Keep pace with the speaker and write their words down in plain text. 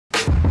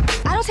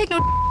don't take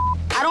no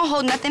I don't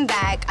hold nothing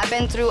back. I've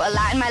been through a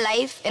lot in my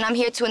life, and I'm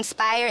here to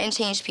inspire and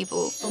change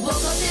people. Woke up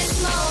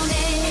this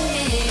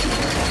morning,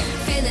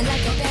 feeling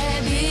like a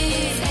bad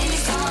bitch. Any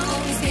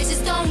song, these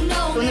bitches don't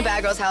know. In the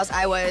bad girl's house,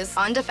 I was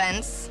on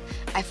defense.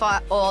 I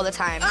fought all the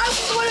time. I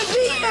don't want to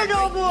be here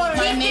no more.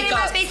 Keep getting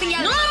my face and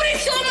yelling.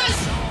 Nobody's so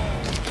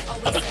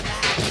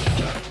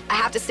I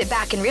have to sit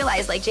back and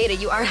realize, like, Jada,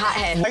 you are a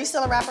hothead. Are you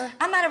still a rapper?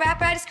 I'm not a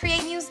rapper. I just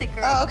create music,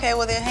 girl. Oh, okay.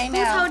 Well, then, hey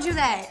now. Who told you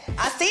that?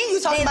 I seen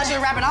you talking about you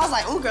rapping. I was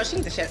like, ooh, girl, she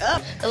needs to shut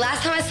up. The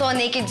last time I saw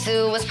Naked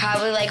Dude was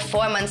probably like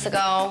 4 months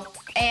ago,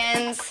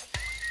 and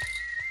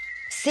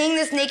seeing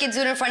this naked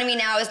dude in front of me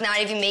now is not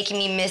even making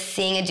me miss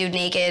seeing a dude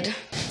naked.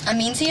 I'm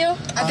mean to you?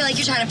 I feel like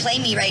you're trying to play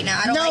me right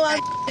now. I don't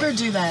like that. No, I never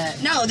do that.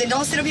 No, then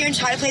don't sit up here and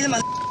try to play the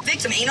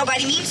victim. Ain't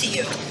nobody mean to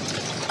you.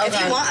 Okay. If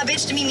you want a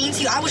bitch to be mean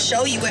to you, I will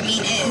show you what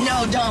mean is.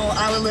 No, don't.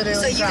 I will literally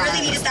So you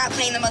really need to stop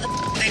playing the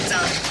victim.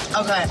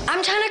 Okay.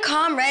 I'm trying to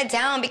calm Red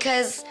down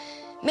because,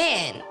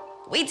 man,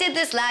 we did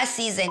this last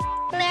season.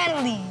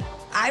 Natalie.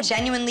 I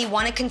genuinely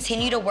want to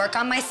continue to work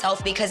on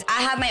myself because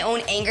I have my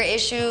own anger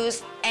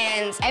issues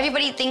and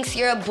everybody thinks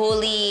you're a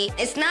bully.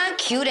 It's not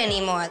cute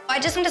anymore. I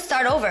just want to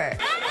start over.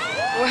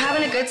 We're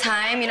having a good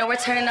time, you know, we're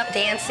turning up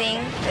dancing.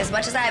 As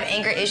much as I have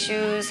anger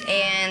issues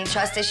and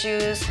trust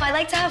issues, I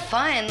like to have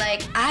fun.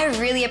 Like, I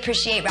really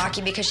appreciate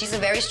Rocky because she's a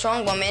very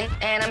strong woman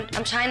and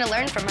I'm trying to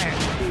learn from her.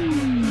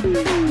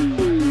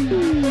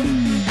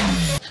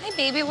 Hi,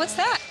 baby, what's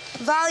that?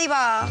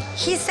 Volleyball.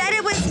 He said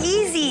it was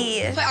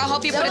easy. I'll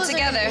help you put it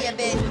together.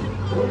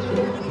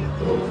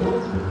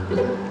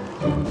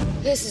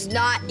 This is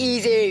not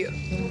easy.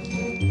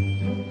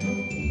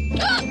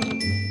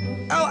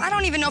 Oh, I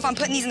don't even know if I'm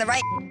putting these in the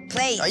right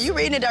place. Are you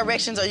reading the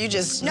directions or are you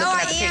just looking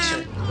at the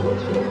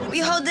picture?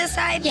 We hold this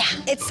side? Yeah.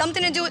 It's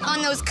something to do with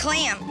on those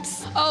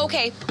clams. Oh,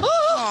 okay.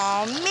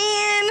 Oh,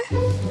 man.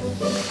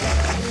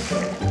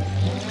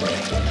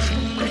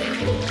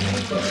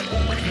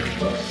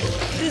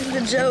 This is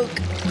a joke.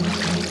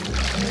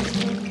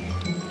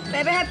 If I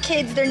ever have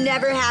kids, they're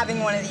never having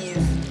one of these.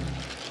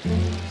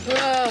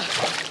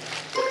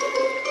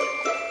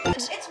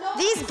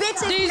 These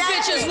bitches. These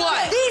bitches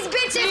what? These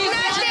bitches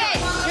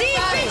nothing. These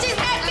bitches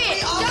nothing.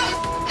 Don't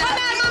come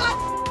out of my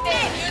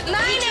head.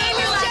 My name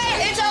is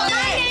Jada.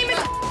 My name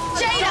is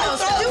Jada.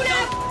 Do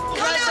not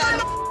come out of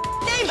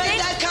my name. Put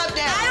that cup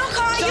down. I don't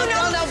call you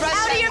no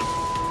out of your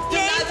name. Do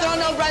not throw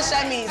no rush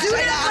at me. Do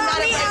not call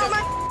me out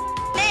my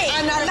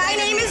name. My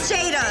name is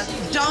Jada.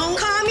 Don't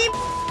call me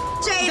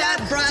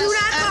Jada. Do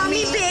not call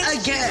me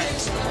bitch. Again.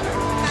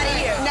 Out of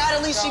here.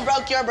 Natalie, she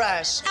broke your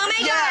brush. Oh my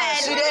God. Yeah,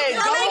 she did.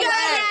 Oh Go my God,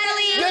 away.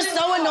 Natalie. You're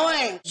so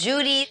annoying.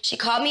 Judy, she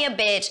called me a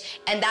bitch,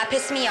 and that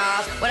pissed me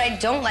off. What I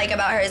don't like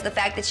about her is the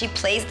fact that she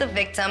plays the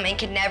victim and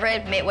can never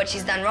admit what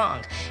she's done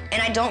wrong.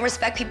 And I don't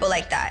respect people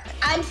like that.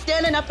 I'm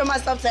standing up for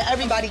myself to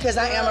everybody because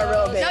I am a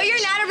real bitch. No,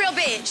 you're not a real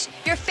bitch.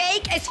 You're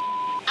fake as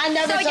I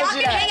never So told y'all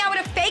you can that. hang out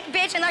with a fake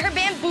bitch and let her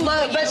bamboozle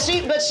Look,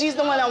 you. but she's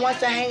the one that wants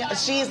to hang out.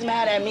 She's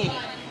mad at me.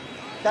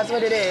 That's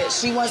what it is.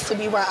 She wants to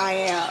be where I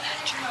am.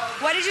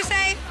 What did you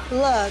say?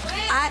 Look,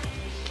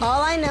 all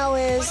I know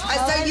is... I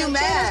said you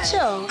mad. Just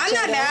chill. I'm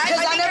not mad.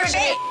 Because I think never you're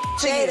said fake.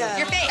 to you. Jada.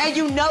 You're fake. And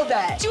you know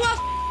that. You a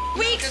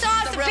weak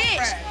sauce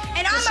bitch.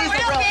 And I'm She's a a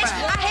real real bitch.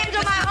 friend. I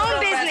handle my own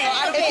business.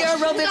 If you're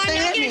a real bitch, So then I'm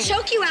not hit gonna me.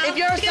 choke you out. If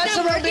you're because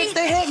such I'm a real working. bitch,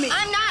 then hit me.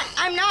 I'm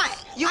not.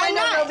 You ain't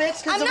no real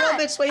bitch, because a real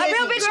bitch will hit A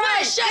real me. bitch Girl,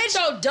 would. Shut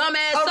your dumb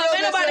ass A up. real Ain't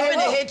bitch nobody will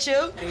finna hit hit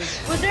you.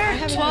 Was there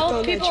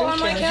 12 people on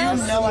my couch?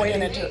 You know I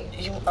didn't do it.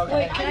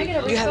 Okay. Can I get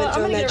a refill? You haven't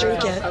thrown that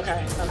drink yet.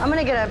 Okay. I'm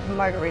gonna get a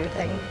margarita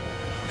thing.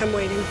 I'm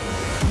waiting.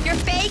 You're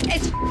fake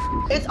as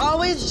It's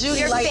always Judy.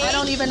 You're Like, fake I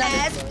don't even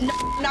as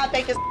not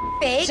fake as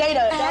fake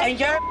Jada. as And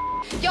you're...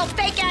 Yo,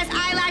 fake ass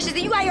eyelashes.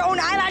 And you got your own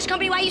eyelash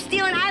company. Why you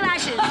stealing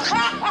eyelashes? If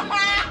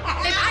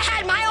I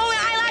had my own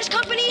eyelash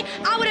company,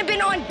 I would have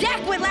been on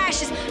deck with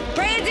lashes.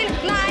 Branding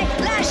my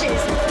lashes.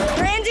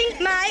 Branding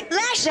my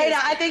lashes. Jada,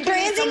 I think you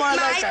need some more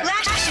Branding my liquor.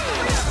 lashes.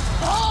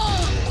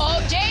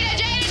 Oh, Jada.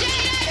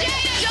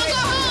 Don't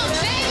go home.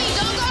 Baby,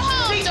 don't go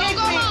home. Don't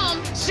go home.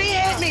 She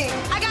hit me.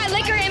 I got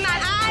liquor in my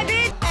eye,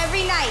 bitch,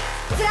 every night.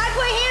 Did I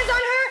put hands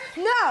on her?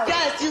 No.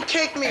 Yes, you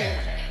kicked me.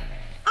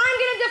 I'm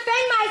gonna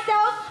defend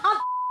myself. I'm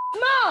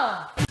small.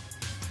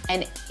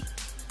 And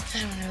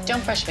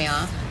don't brush me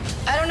off.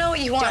 I don't know what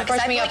you want. Don't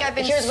brush me I off. feel like I've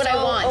been Here's what I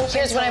so want. open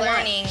Here's what to I want.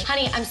 learning.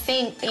 Honey, I'm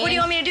saying... What do you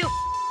want me to do?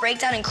 Break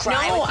down and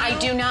cry No, with you? I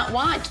do not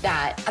want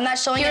that. I'm not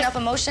showing enough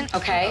emotion?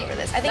 Okay. Over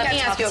this. I think Let me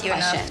I've ask you a talked to you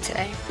question. enough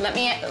today.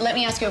 Let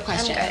me ask you a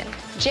question. I'm good.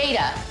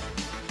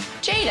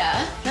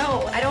 Jada.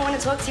 No, I don't want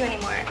to talk to you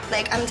anymore.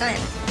 Like, I'm done.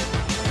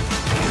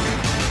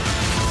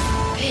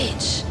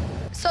 Bitch.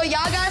 So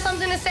y'all got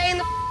something to say in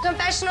the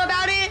confessional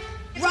about it?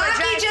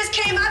 Rocky just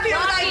came up here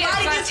and was like,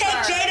 why did you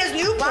take Jada's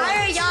Newport?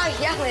 Why are y'all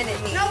yelling at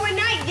me? No, we're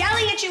not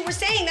yelling at you. We're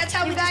saying that's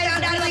how we guys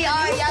found out really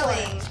about are the Newport.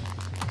 yelling.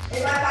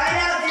 If I find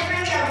out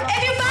differently,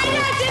 if you find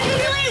out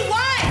differently,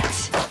 what?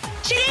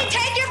 She didn't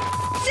take your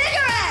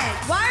cigarette.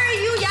 Why are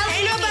you yelling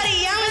Ain't at nobody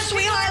me? yelling,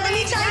 sweetheart. Let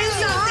me tell you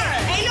something.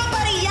 Ain't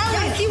nobody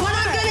yelling. What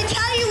I'm gonna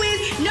tell you is,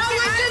 no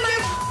one took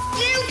your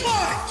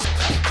Newport.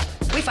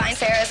 We you find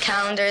Sarah's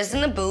calendars in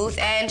the booth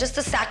and just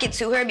to stack it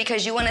to her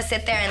because you want to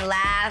sit there and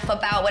laugh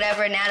about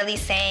whatever Natalie's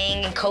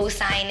saying and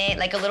co-sign it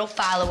like a little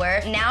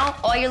follower. Now,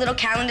 all your little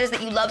calendars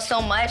that you love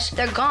so much,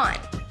 they're gone.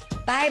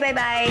 Bye, bye,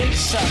 bye.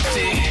 This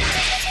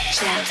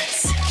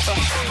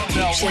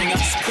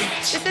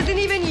isn't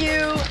even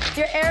you.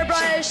 You're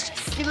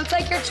airbrushed. You look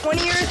like you're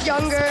 20 years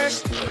younger.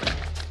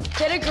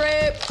 Get a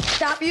grip.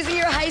 Stop using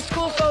your high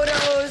school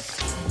photos.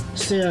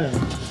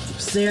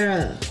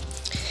 Sarah.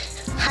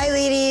 Hi,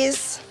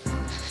 ladies.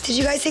 Did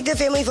you guys take the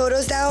family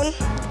photos down?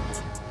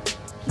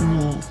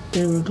 No,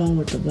 they were gone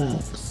with the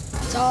box.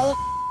 It's all a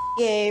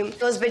game.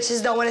 Those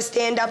bitches don't want to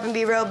stand up and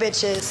be real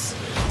bitches.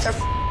 They're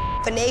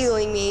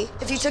finagling me.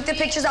 If you took the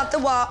pictures off the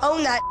wall,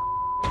 own that.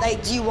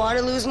 Like, do you want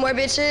to lose more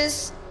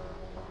bitches?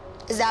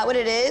 Is that what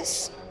it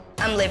is?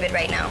 I'm livid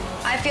right now.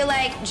 I feel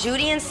like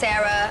Judy and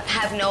Sarah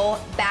have no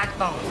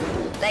backbone.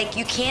 Like,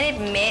 you can't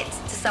admit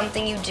to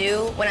something you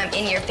do when I'm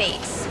in your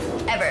face,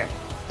 ever.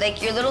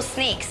 Like, you're little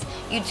snakes.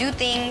 You do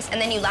things and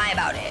then you lie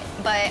about it.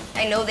 But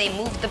I know they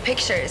moved the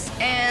pictures,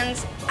 and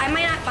I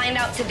might not find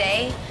out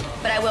today,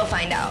 but I will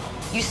find out.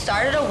 You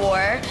started a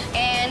war,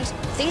 and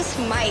things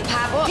might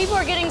pop off. People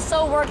are getting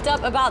so worked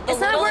up about the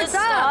littlest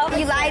stuff.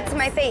 You lied to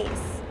my face.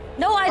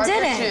 No, I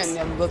didn't.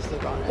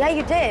 Yeah,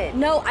 you did.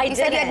 No, I didn't. You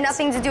said you had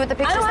nothing to do with the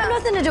pictures. I don't have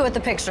nothing to do with the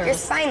pictures. You're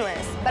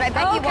spineless, but I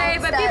bet you won't. Okay,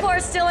 but people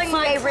are stealing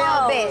my a real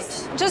clothes.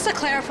 bitch. Just to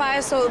clarify,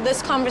 so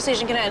this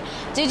conversation can end,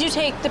 did you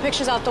take the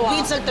pictures off the wall?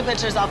 We took the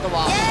pictures off the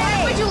wall.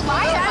 Why would you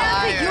lie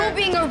about it? You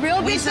being a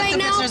real We bitch took right the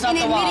now pictures and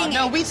off the wall. admitting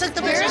No, it. we took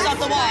the pictures off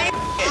the wall.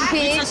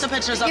 We took the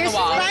pictures off the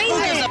wall.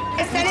 Spineless.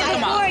 I said it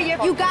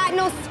before. You got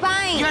no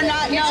spine. You're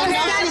not. No,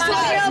 she's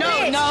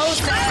not. No,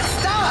 stop.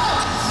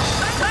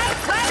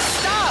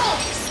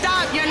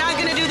 Stop. You're not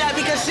gonna do that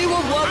because she will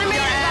whoop your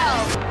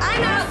ass.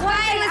 I'm not a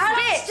spineless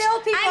bitch.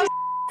 I'm a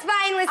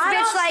spineless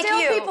bitch like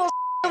you.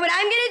 What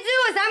I'm gonna do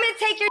is I'm gonna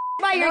take your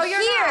by your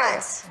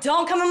ears.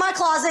 Don't come in my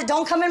closet.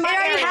 Don't come in my It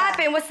already area.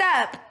 happened. What's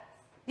up?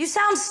 You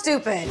sound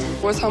stupid.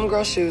 Where's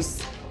homegirl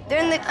shoes?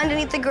 They're in the,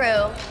 underneath the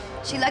grill.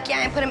 She lucky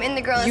I didn't put them in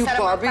the grill and You set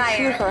them on fire.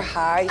 barbecued her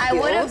high I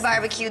would have heels?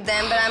 barbecued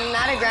them, but I'm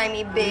not a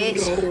grimy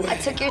bitch. I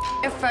took your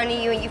in front of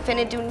you and you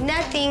finna do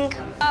nothing.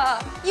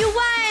 You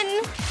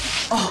won!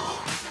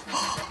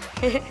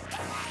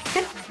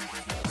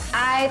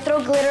 I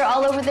throw glitter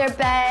all over their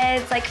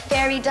beds, like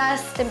fairy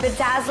dust, and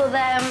bedazzle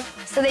them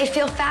so they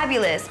feel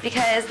fabulous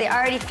because they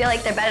already feel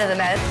like they're better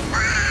than us.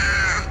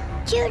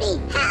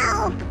 Judy,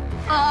 help!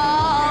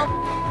 All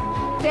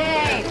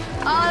day,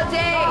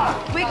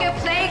 we can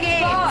play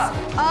games.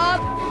 All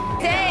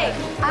day.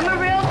 I'm a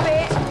real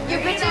bitch. You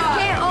bitches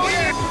can't own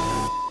it.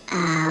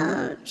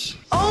 Ouch.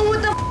 Own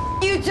what the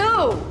you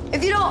do.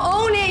 If you don't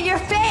own it, you're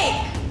fake.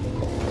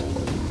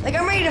 Like,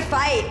 I'm ready to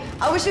fight.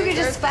 I wish we could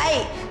just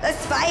fight.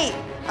 Let's fight.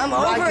 I'm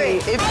over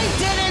it. I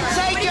didn't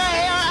take your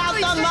hair out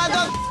the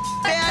mother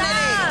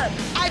vanity.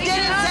 I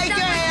didn't take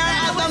your hair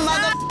out the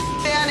mother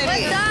vanity.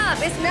 What's up?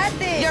 It's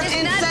nothing. You're it's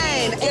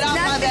insane. Nothing. Get off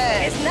my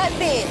bed. It's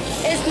nothing.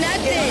 It's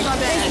nothing. Get off my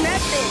bed. It's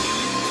nothing.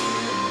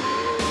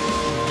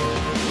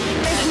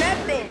 It's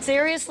nothing.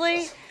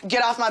 Seriously?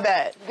 Get off my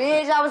bed.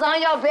 Bitch, I was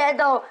on your bed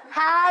though.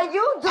 How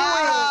you doing?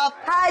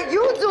 How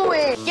you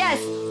doing? Yes,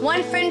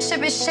 one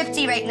friendship is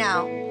shifty right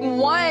now.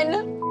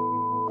 One.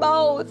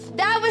 Both.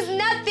 That was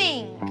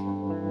nothing.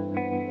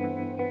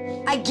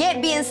 I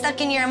get being stuck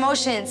in your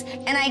emotions,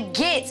 and I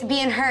get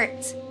being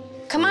hurt.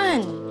 Come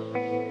on.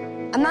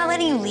 I'm not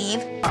letting you leave.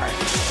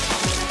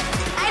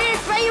 I didn't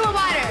spray you with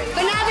water,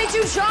 but now that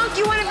you drunk,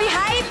 you want to be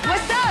hype?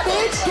 What's up?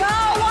 Bitch,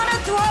 y'all want to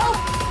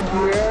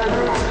throw?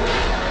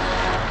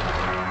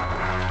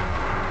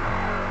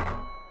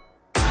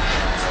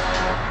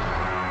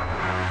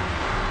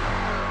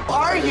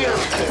 Are you?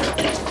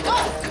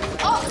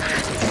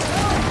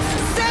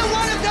 Send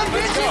one of them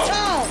bitches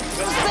home.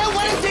 Send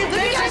one of them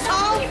bitches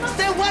home.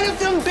 Send one of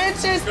them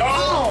bitches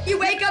home. You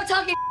wake up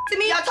talking to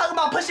me? Y'all talking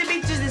about pushing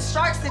bitches and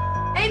sharks and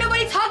Ain't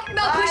nobody talking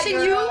about Bye, pushing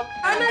girl. you.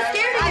 I'm not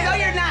scared of you. I know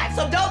you're not,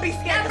 so don't be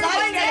scared. Number 'cause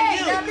one I'm scared day,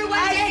 of you. number one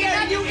I'm day,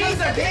 scared of you nothing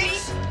either, comes to me.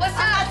 bitch. What's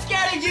I'm up? not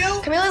scared of you.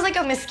 Camila's like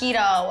a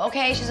mosquito,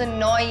 okay? She's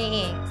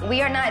annoying.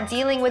 We are not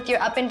dealing with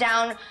your up and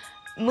down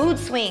mood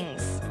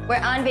swings.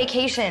 We're on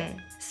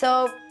vacation.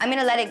 So I'm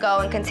gonna let it go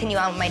and continue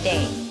on with my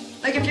day.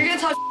 Like, if you're gonna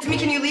talk to me,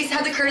 can you at least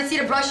have the courtesy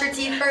to brush your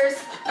teeth first?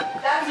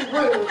 That's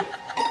rude.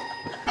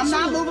 I'm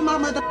not moving my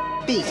mother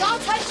feet.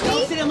 Don't touch me.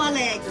 Don't sit on my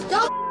legs.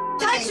 Don't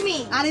touch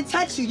me. I didn't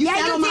touch you. You Yeah,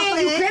 sat you on my did.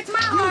 legs. You gripped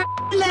my arm.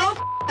 Don't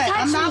touch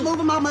I'm not me.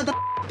 moving my mother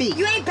feet.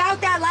 You ain't about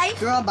that life.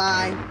 Girl,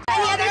 bye.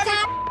 Any other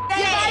time?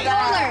 You're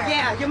bipolar.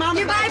 Yeah, your mama's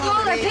You're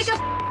bipolar. bitch. Pick a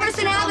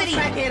personality.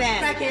 Crackhead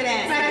ass. Crackhead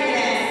ass. Crackhead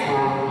ass.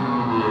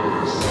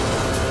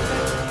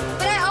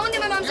 But I owned it.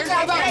 My mom's a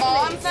crackhead.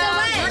 So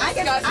what? I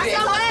can So what?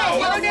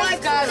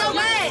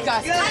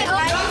 So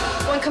what?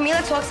 When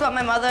Camila talks about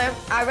my mother,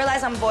 I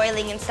realize I'm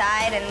boiling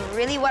inside, and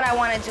really what I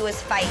want to do is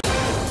fight.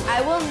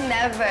 I will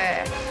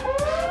never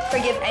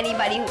forgive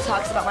anybody who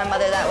talks about my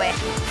mother that way.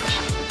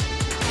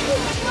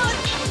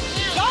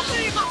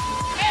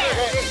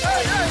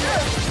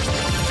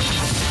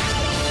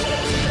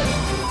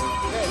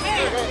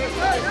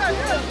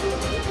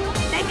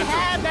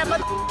 have that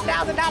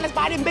 $1,000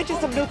 buy them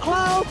bitches some new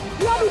clothes.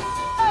 You gonna be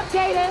up,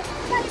 Jada.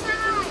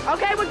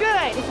 Okay, we're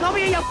good. It's gonna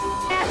be in your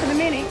ass in a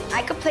minute.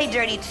 I could play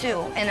dirty too.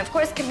 And of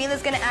course,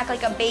 Camila's gonna act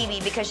like a baby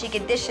because she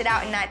could dish it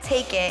out and not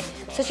take it.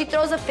 So she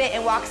throws a fit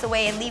and walks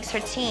away and leaves her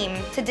team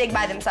to dig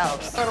by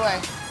themselves. Throw it away.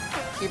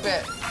 Keep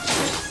it.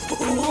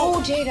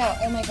 Oh, Jada.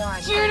 Oh my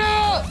God.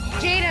 Jada!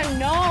 Jada,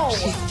 no!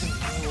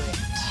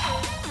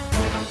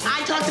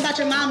 I talked about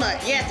your mama.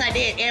 Yes, I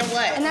did. And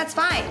what? And that's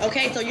fine.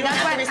 Okay, so you don't That's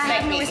have to why respect I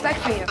have no me. respect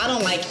for you. I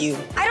don't like you.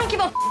 I don't give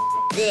a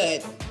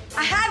Good.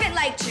 I haven't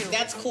liked you.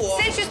 That's cool.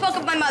 Since you spoke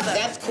of my mother.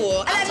 That's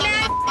cool. And I talk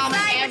about mama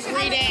I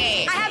every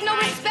day. I have no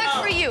respect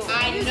for you.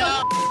 I You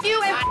know. So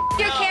you and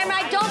your camera.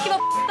 I don't give a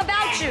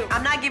about you.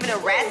 I'm not giving a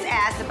rat's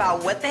ass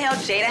about what the hell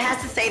Jada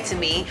has to say to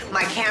me.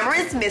 My camera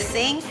is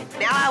missing.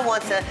 Now I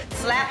want to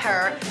slap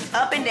her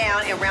up and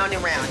down and round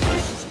and round.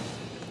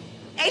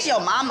 It's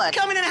your mama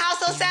coming in the house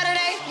on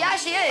Saturday? Yeah,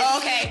 she is.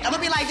 Oh, okay. I'm gonna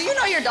be like, do you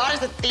know your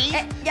daughter's a thief?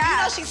 Yeah. You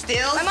know she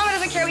steals? My mama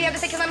doesn't care what you have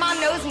to say because my mom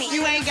knows me.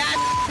 You ain't got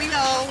we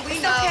know. We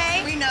It's know.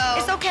 okay. We know.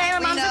 It's okay. My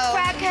We mom's know. a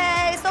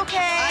crackhead. It's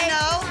okay. I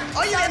know.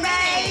 Oh, you It's a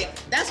okay. maid.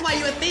 That's why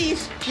you a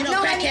thief. You know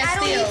No, crackheads honey, I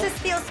don't steal. need to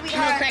steal, You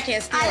sweetheart. know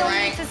crackheads steal, I don't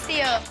right? need to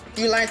steal.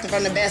 You learned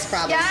from the best,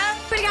 probably.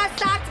 Yeah? Pretty got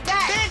socked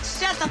back. Bitch,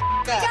 shut the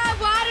I up. got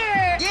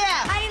water.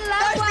 Yeah. I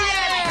love thirsty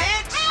water. ass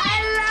bitch. I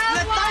love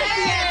You water.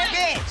 thirsty ass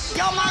bitch.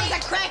 Your mom's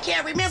a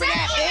crackhead. Remember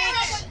that,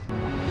 bitch.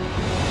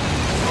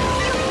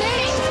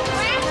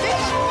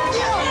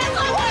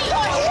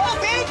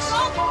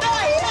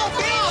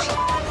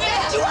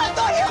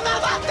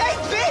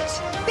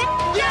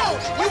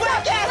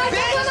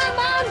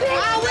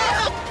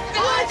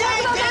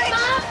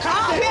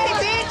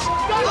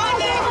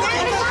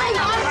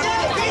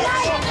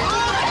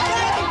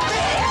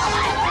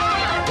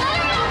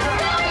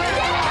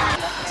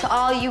 To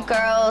all you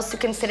girls who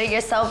consider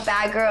yourself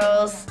bad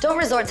girls, don't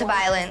resort to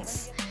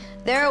violence.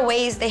 There are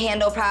ways to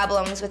handle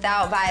problems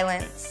without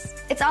violence.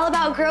 It's all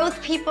about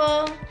growth,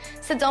 people.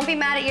 So don't be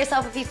mad at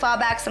yourself if you fall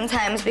back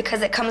sometimes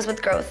because it comes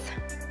with growth.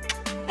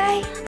 Bye.